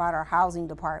talk about our housing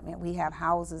department, we have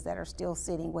houses that are still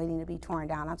sitting, waiting to be torn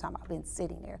down. I'm talking about been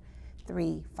sitting there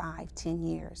 3, 5, 10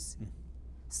 years.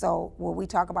 So when we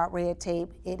talk about red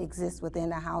tape, it exists within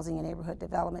the Housing and Neighborhood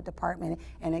Development Department.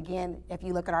 And again, if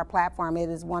you look at our platform, it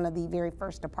is one of the very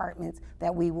first departments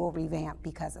that we will revamp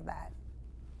because of that.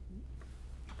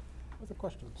 Other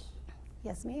questions?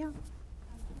 Yes, ma'am?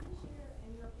 Can you share,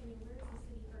 in your opinion, where is the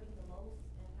city hurting the most,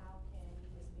 and how can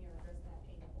you as mayor address that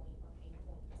pain point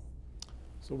or pain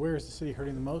points? So where is the city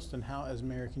hurting the most, and how, as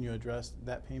mayor, can you address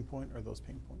that pain point or those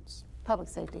pain points? Public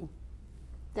safety,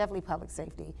 definitely public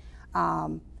safety.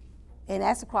 And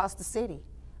that's across the city.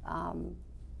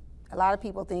 A lot of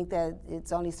people think that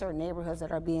it's only certain neighborhoods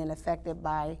that are being affected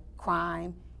by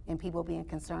crime and people being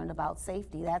concerned about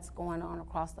safety. That's going on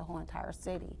across the whole entire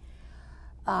city.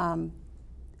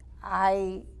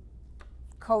 I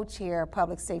co-chair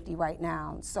public safety right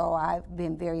now, so I've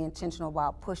been very intentional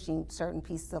about pushing certain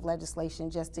pieces of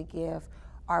legislation just to give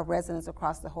our residents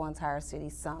across the whole entire city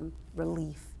some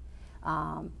relief.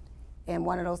 And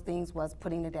one of those things was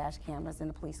putting the dash cameras in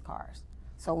the police cars.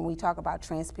 So when we talk about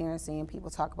transparency and people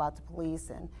talk about the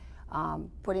police, and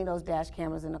putting those dash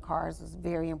cameras in the cars is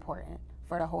very important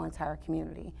for the whole entire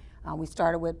community. We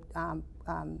started with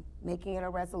making it a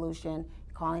resolution,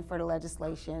 calling for the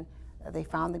legislation. They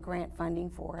found the grant funding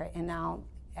for it, and now,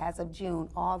 as of June,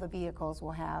 all the vehicles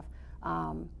will have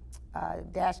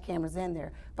dash cameras in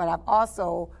there. But I've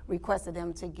also requested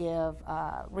them to give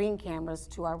ring cameras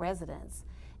to our residents.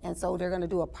 And so they're going to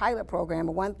do a pilot program.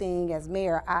 But one thing, as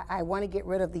mayor, I want to get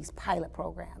rid of these pilot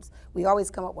programs. We always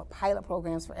come up with pilot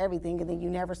programs for everything, and then you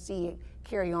never see it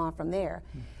carry on from there.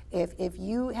 If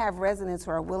you have residents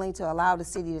who are willing to allow the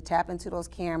city to tap into those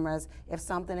cameras, if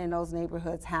something in those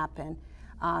neighborhoods happen,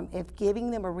 if giving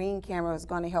them a ring camera is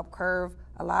going to help curb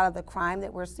a lot of the crime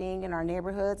that we're seeing in our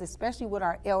neighborhoods, especially with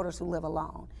our elders who live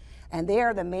alone. And they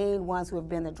are the main ones who have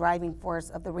been the driving force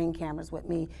of the ring cameras with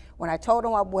me. When I told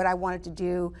them what I wanted to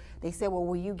do, they said, well,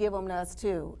 will you give them to us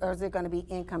too? Or is it going to be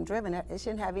income driven? It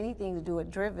shouldn't have anything to do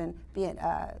with driven being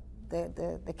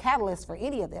the catalyst for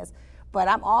any of this. But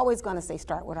I'm always going to say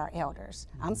start with our elders.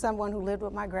 I'm someone who lived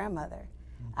with my grandmother.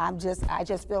 I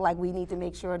just feel like we need to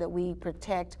make sure that we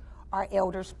protect our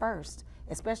elders first,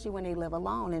 especially when they live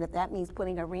alone. And if that means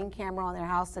putting a ring camera on their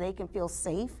house so they can feel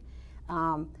safe,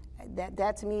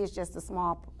 that to me is just a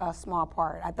small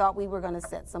part. I thought we were going to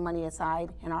set some money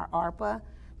aside in our ARPA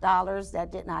dollars.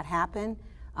 That did not happen.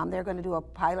 They're going to do a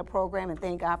pilot program, and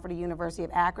thank God for the University of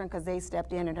Akron, because they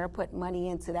stepped in and they're putting money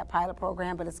into that pilot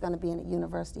program, but it's going to be in a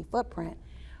university footprint.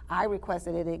 I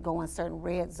requested that it go in certain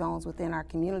red zones within our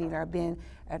community that have been,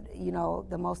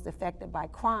 the most affected by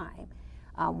crime.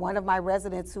 One of my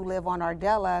residents who live on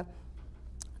Ardella,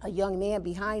 a young man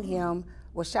behind him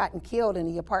was shot and killed in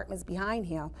the apartments behind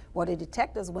him. Well, the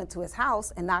detectives went to his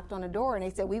house and knocked on the door, and they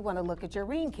said, we want to look at your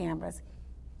ring cameras.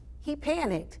 He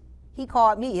panicked. He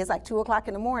called me. It's like 2 o'clock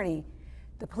in the morning.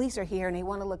 The police are here, and they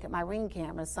want to look at my ring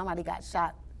cameras. Somebody got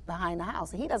shot behind the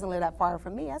house, and he doesn't live that far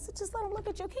from me. I said, just let him look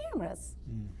at your cameras.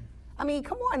 I mean,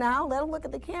 come on now, let him look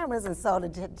at the cameras. And so the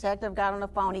detective got on the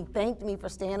phone. He thanked me for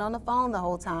staying on the phone the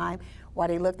whole time while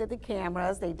they looked at the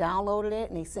cameras. They downloaded it,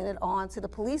 and they sent it on to the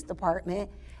police department.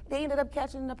 They ended up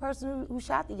catching the person who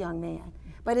shot the young man.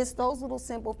 But it's those little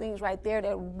simple things right there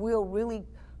that will really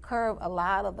curb a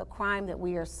lot of the crime that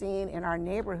we are seeing in our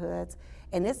neighborhoods.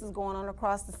 And this is going on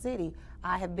across the city.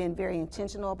 I have been very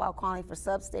intentional about calling for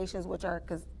substations, which are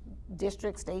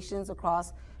district stations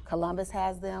across. Columbus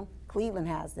has them, Cleveland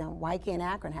has them, why can't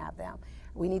Akron have them?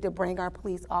 We need to bring our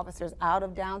police officers out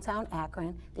of downtown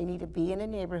Akron. They need to be in the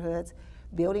neighborhoods,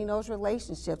 building those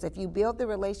relationships. If you build the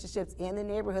relationships in the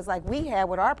neighborhoods like we have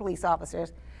with our police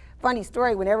officers, funny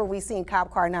story, whenever we seen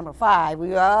cop car number 5,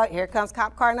 here comes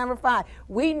cop car number 5.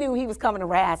 We knew he was coming to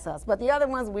harass us, but the other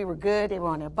ones, we were good. They were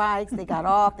on their bikes, they got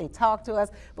off, they talked to us,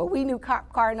 but we knew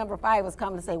cop car number 5 was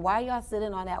coming to say, why y'all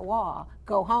sitting on that wall?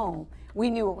 Go home. We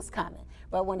knew it was coming.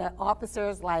 But when the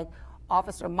officers like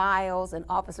Officer Miles and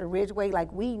Officer Ridgway,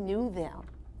 like we knew them.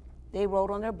 They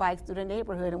rode on their bikes through the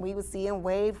neighborhood and we would see them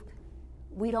wave.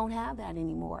 We don't have that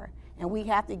anymore. And we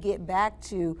have to get back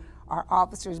to our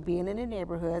officers being in the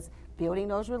neighborhoods, building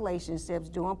those relationships,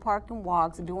 doing parking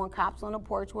walks, doing cops on the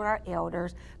porch with our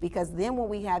elders, because then when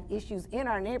we have issues in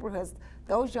our neighborhoods,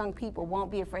 those young people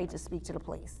won't be afraid to speak to the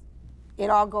police. It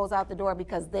all goes out the door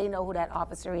because they know who that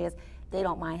officer is. They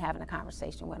don't mind having a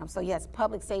conversation with them. So yes,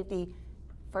 public safety,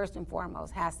 first and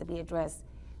foremost, has to be addressed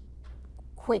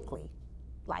quickly,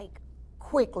 like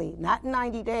quickly, not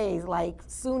 90 days, like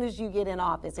soon as you get in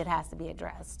office, it has to be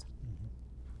addressed.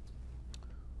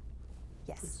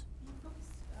 Yes. You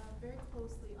focused very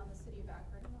closely on the city of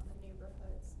Akron and on the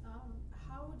neighborhoods.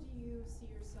 How do you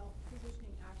see yourself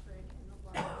positioning Akron in the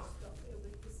larger scope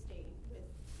with the state, with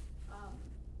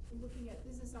looking at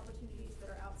business opportunities that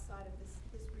are outside of this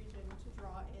region to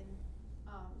draw in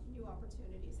new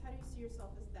opportunities? How do you see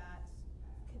yourself as that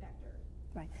connector?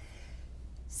 Right.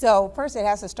 So first it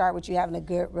has to start with you having a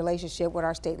good relationship with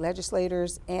our state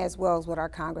legislators as well as with our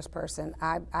congressperson.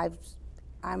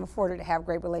 I'm afforded to have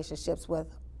great relationships with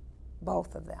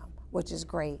both of them, which is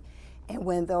great. And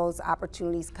when those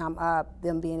opportunities come up,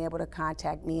 them being able to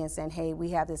contact me and saying, hey, we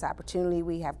have this opportunity,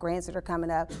 we have grants that are coming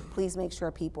up, please make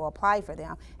sure people apply for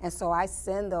them. And so I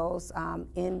send those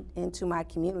into my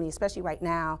community, especially right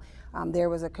now. There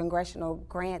was a congressional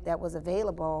grant that was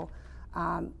available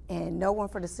and no one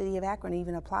for the city of Akron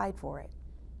even applied for it.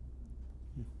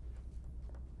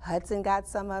 Hudson got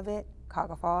some of it,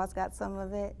 Cauca Falls got some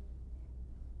of it.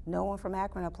 No one from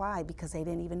Akron applied because they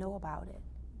didn't even know about it.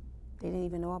 They didn't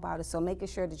even know about it. So making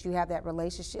sure that you have that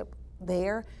relationship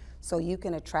there so you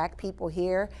can attract people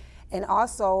here, and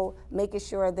also making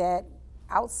sure that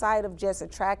outside of just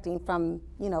attracting from,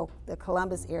 the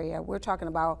Columbus area, we're talking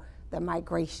about the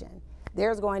migration.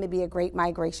 There's going to be a great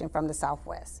migration from the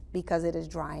Southwest because it is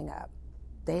drying up.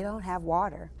 They don't have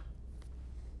water.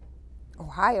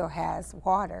 Ohio has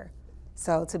water.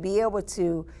 So to be able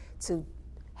to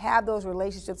have those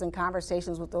relationships and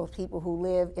conversations with those people who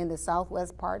live in the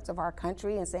southwest parts of our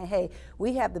country and saying, hey,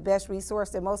 we have the best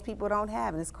resource that most people don't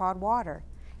have, and it's called water.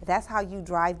 That's how you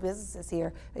drive businesses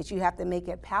here, that you have to make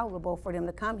it palatable for them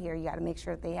to come here. You got to make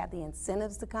sure that they have the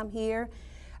incentives to come here.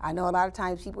 I know a lot of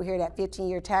times people hear that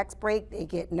 15-year tax break, they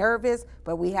get nervous,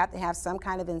 but we have to have some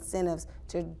kind of incentives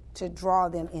to draw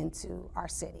them into our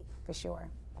city, for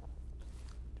sure.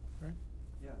 Right.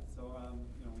 Yeah, so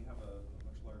we have a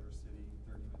much larger city,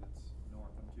 30 minutes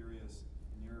north. I'm curious,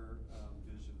 in your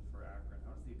vision for Akron,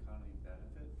 how does the economy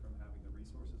benefit from having the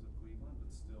resources of Cleveland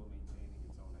but still maintaining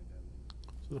its own identity?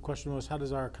 So the question was, how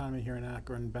does our economy here in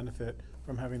Akron benefit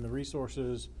from having the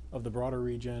resources of the broader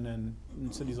region and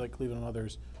cities like Cleveland and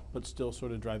others, but still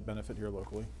sort of drive benefit here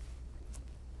locally?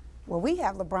 Well, we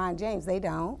have LeBron James, they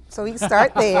don't, so we can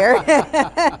start there.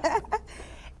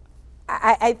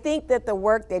 I think that the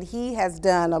work that he has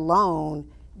done alone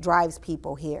drives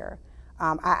people here.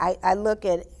 I look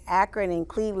at Akron and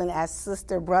Cleveland as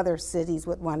sister-brother cities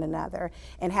with one another,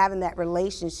 and having that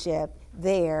relationship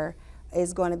there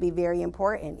is going to be very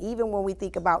important. Even when we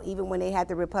think about, even when they had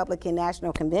the Republican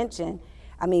National Convention,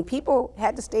 I mean, people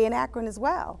had to stay in Akron as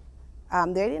well.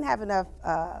 They didn't have enough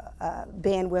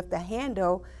bandwidth to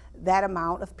handle that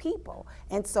amount of people.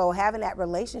 And so having that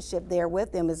relationship there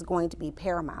with them is going to be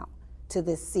paramount to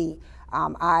this seat.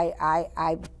 I'm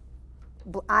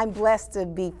blessed to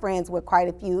be friends with quite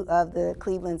a few of the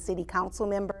Cleveland City Council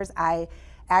members. I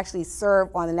actually serve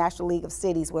on the National League of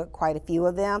Cities with quite a few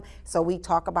of them, so we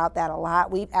talk about that a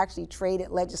lot. We've actually traded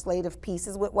legislative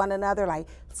pieces with one another, like,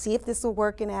 see if this will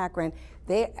work in Akron.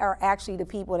 They are actually the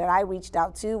people that I reached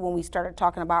out to when we started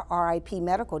talking about RIP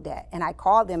medical debt, and I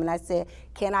called them and I said,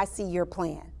 can I see your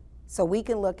plan? So we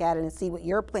can look at it and see what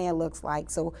your plan looks like.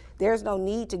 So there's no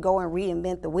need to go and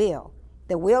reinvent the wheel.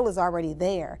 The wheel is already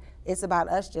there. It's about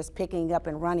us just picking up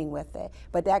and running with it.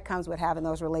 But that comes with having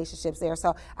those relationships there.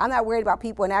 So I'm not worried about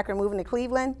people in Akron moving to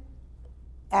Cleveland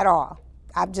at all.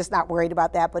 I'm just not worried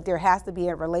about that. But there has to be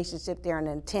a relationship there and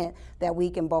an intent that we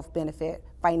can both benefit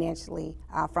financially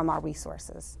from our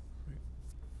resources.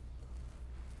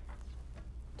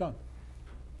 Done.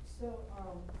 So,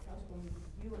 Councilwoman,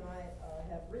 you and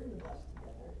I have ridden the bus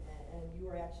together, and you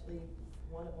are actually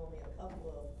one of only a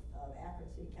couple of Akron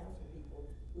City Council people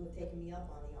who have taken me up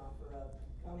on the offer of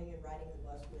coming and riding the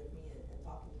bus with me and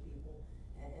talking to people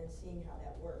and seeing how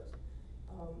that works.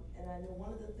 And I know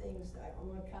one of the things, I'm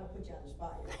gonna kind of put you on the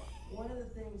spot here. One of the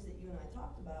things that you and I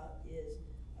talked about is,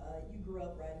 you grew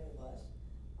up riding the bus.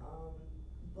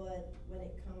 But when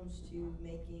it comes to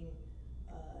making,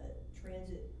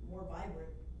 transit more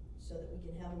vibrant so that we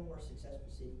can have a more successful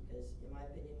city, because in my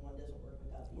opinion, one doesn't work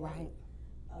without the other. Right.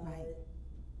 Right.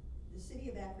 The city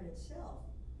of Akron itself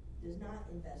does not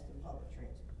invest in public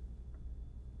transit.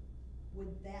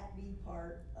 Would that be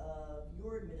part of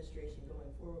your administration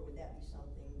going forward? Would that be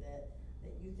something that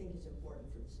you think is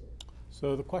important for the city?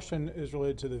 So the question is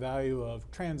related to the value of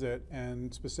transit,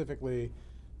 and specifically,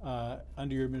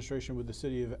 under your administration, would the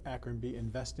city of Akron be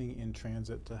investing in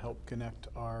transit to help connect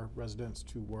our residents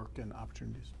to work and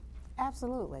opportunities?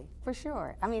 Absolutely, for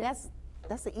sure. I mean, that's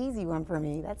an easy one for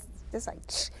me. That's just like,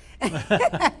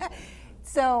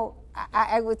 so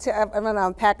I'm going to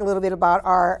unpack a little bit about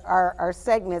our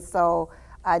segment. So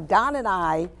Don and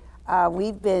I,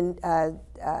 we've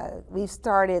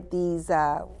started these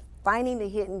finding the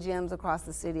hidden gems across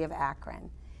the city of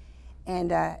Akron.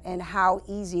 And how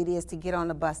easy it is to get on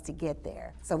the bus to get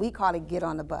there. So we call it get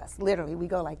on the bus. Literally, we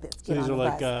go like this, get So on these the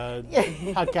are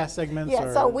bus. like podcast segments? Yeah,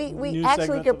 or so we news actually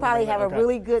segments, could probably something like have that? a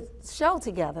really good show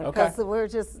together, Okay.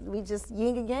 because we just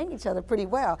yin and yang each other pretty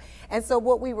well. And so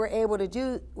what we were able to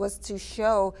do was to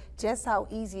show just how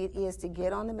easy it is to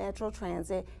get on the Metro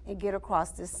Transit and get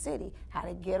across this city, how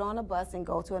to get on a bus and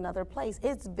go to another place.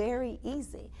 It's very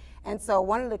easy. And so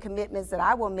one of the commitments that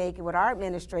I will make with our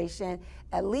administration,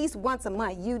 at least once a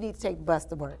month, you need to take the bus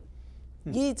to work.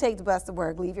 You need to take the bus to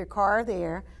work. Leave your car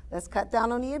there. Let's cut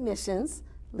down on the emissions.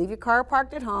 Leave your car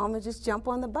parked at home and just jump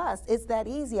on the bus. It's that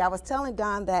easy. I was telling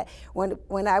Don that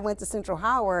when I went to Central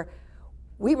Howard,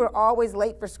 we were always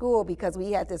late for school because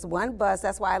we had this one bus.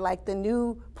 That's why I like the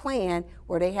new plan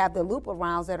where they have the loop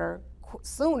arounds that are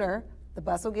sooner. The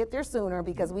bus will get there sooner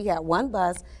because we had one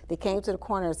bus that came to the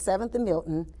corner of 7th and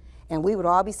Milton, and we would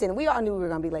all be sitting. We all knew we were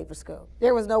going to be late for school.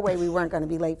 There was no way we weren't going to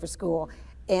be late for school.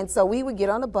 And so we would get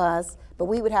on the bus, but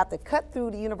we would have to cut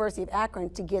through the University of Akron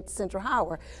to get to Central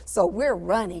Howard. So we're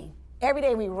running. Every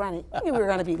day we were running. We knew we were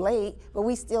going to be late, but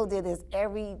we still did this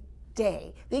every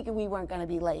day, thinking we weren't going to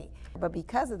be late. But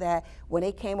because of that, when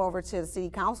they came over to the city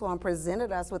council and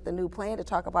presented us with the new plan to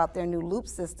talk about their new loop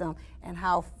system and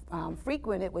how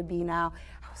frequent it would be now,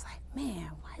 I was like,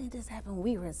 man, why did this happen when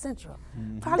we were in Central?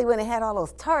 Probably wouldn't have had all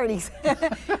those tardies.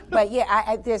 But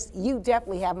yeah, you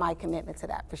definitely have my commitment to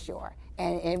that for sure.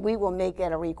 And we will make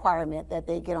it a requirement that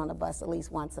they get on the bus at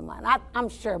least once a month. I'm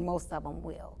sure most of them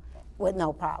will, with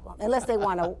no problem, unless they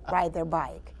want to ride their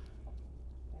bike.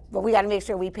 But we got to make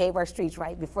sure we pave our streets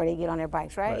right before they get on their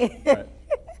bikes, right?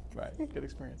 Right. Good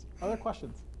experience. Other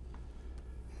questions?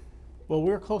 Well,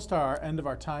 we're close to our end of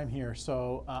our time here,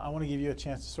 so I want to give you a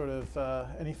chance to sort of,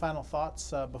 any final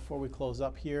thoughts before we close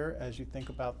up here as you think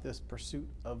about this pursuit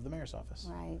of the mayor's office?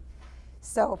 Right.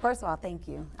 So first of all, thank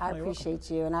you. I You're appreciate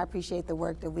you, and I appreciate the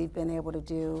work that we've been able to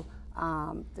do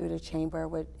through the chamber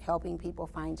with helping people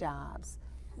find jobs,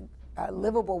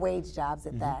 livable wage jobs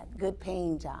at that, good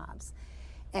paying jobs.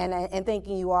 And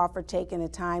thanking you all for taking the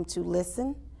time to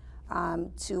listen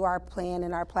to our plan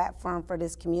and our platform for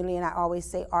this community. And I always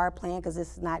say our plan because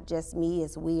it's not just me,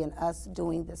 it's we and us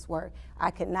doing this work.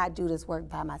 I could not do this work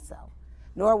by myself,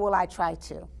 nor will I try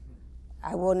to.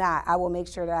 I will not. I will make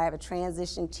sure that I have a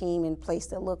transition team in place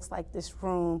that looks like this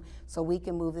room so we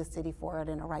can move the city forward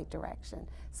in the right direction.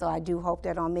 So I do hope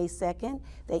that on May 2nd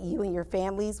that you and your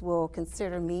families will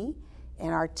consider me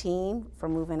and our team for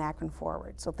moving Akron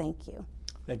forward. So thank you.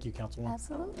 Thank you, Councilwoman.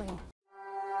 Absolutely.